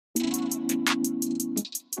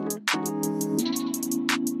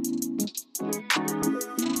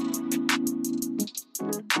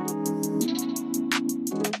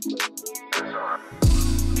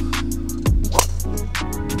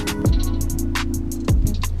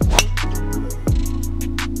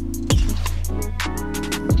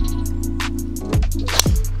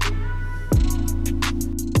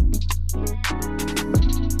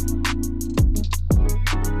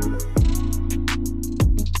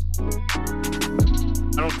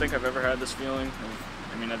don't think I've ever had this feeling.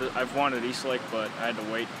 I mean, I've wanted Eastlake, but I had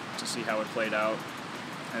to wait to see how it played out.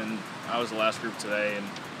 And I was the last group today, and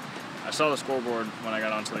I saw the scoreboard when I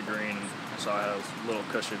got onto the green, and I saw I had a little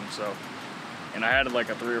cushion. So, and I had like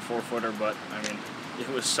a 3 or 4 footer, but I mean, it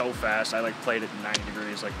was so fast. I like played it 90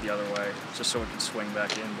 degrees like the other way, just so it could swing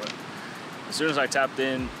back in. But as soon as I tapped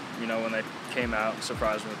in, you know, when they came out and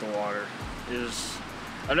surprised me with the water,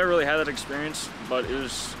 I've never really had that experience, but it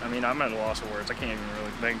was, I mean, I'm at a loss of words. I can't even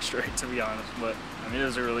really think straight, to be honest. But I mean, it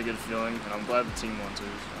was a really good feeling, and I'm glad the team won too.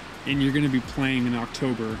 So. And you're going to be playing in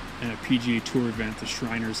October at a PGA Tour event, the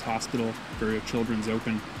Shriners Hospital for a Children's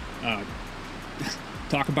Open.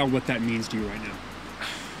 Talk about what that means to you right now.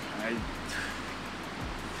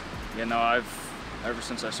 Ever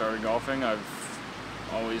since I started golfing, I've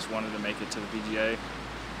always wanted to make it to the PGA,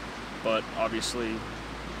 but obviously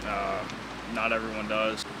not everyone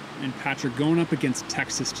does. And Patrick, going up against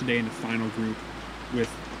Texas today in the final group with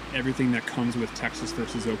everything that comes with Texas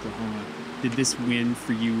versus Oklahoma, did this win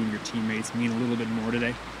for you and your teammates mean a little bit more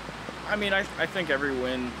today? I mean, I think every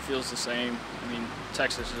win feels the same. I mean,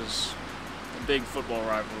 Texas is a big football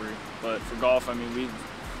rivalry, but for golf, I mean,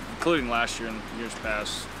 including last year and years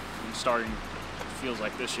past, and starting feels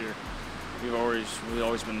like this year, we've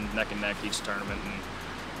always been neck and neck each tournament, and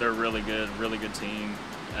they're a really good team.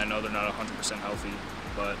 I know they're not 100% healthy,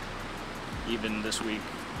 but even this week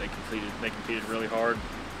they competed really hard.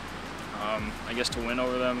 I guess to win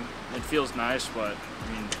over them, it feels nice, but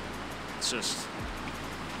I mean, it's just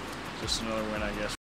another win, I guess.